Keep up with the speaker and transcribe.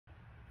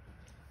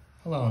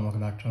Hello and welcome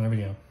back to another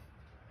video.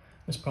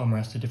 This problem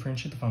asks to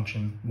differentiate the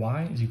function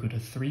y is equal to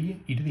 3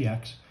 e to the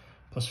x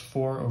plus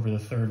 4 over the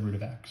third root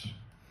of x.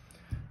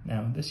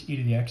 Now this e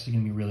to the x is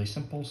going to be really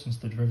simple since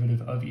the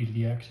derivative of e to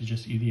the x is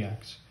just e to the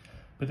x,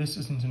 but this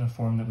isn't in a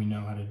form that we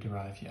know how to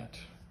derive yet.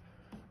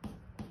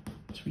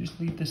 So we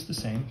just leave this the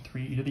same,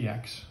 3 e to the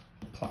x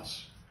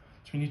plus.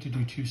 So we need to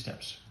do two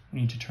steps. We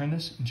need to turn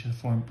this into the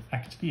form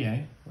x to the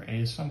a, where a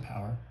is some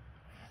power,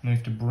 and then we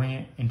have to bring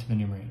it into the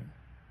numerator.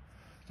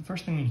 The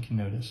first thing we can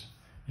notice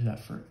is that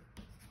for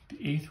the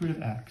eighth root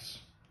of x,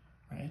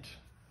 right,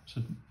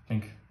 so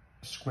think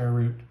square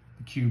root,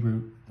 the cube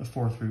root, the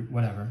fourth root,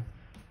 whatever,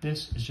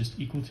 this is just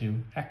equal to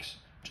x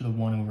to the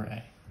 1 over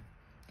a.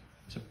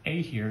 So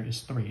a here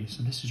is 3,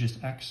 so this is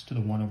just x to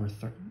the 1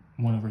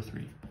 over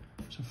 3.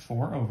 So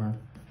 4 over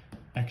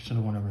x to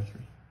the 1 over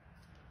 3.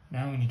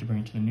 Now we need to bring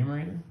it to the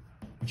numerator,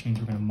 which means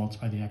we're going to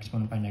multiply the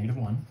exponent by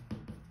 -1.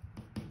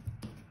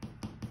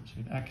 So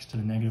we have x to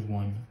the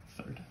 -1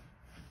 third.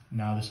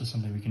 Now this is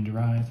something we can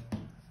derive.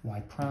 Y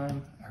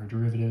prime, our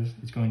derivative,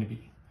 is going to be.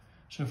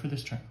 So for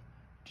this term,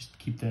 just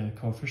keep the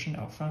coefficient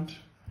out front.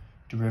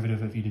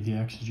 Derivative of e to the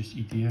x is just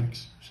e to the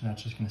x, so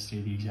that's just going to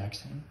stay the exact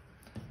same.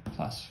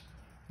 Plus,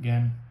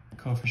 again,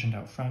 coefficient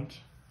out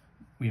front.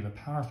 We have a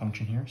power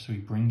function here, so we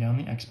bring down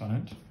the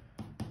exponent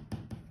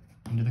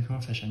into the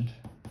coefficient,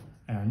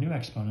 and our new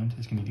exponent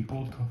is going to be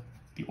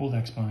the old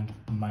exponent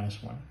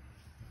minus 1.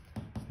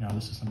 Now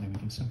this is something we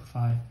can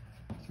simplify.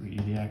 3 e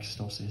to the x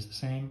still stays the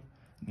same.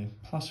 And then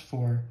plus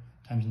 4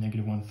 times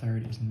 -1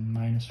 third is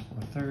minus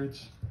 4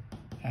 thirds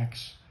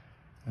x,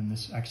 and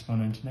this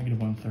exponent,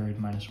 -1 third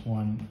minus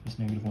 1 is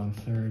 -1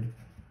 third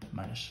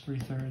minus 3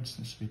 thirds,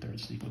 since 3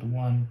 thirds is equal to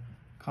 1.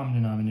 Common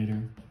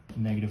denominator,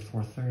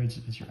 -4 thirds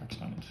is your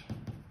exponent.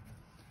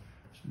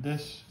 So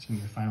this is going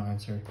to be your final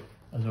answer.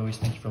 As always,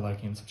 thank you for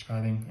liking and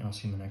subscribing, and I'll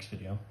see you in the next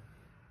video.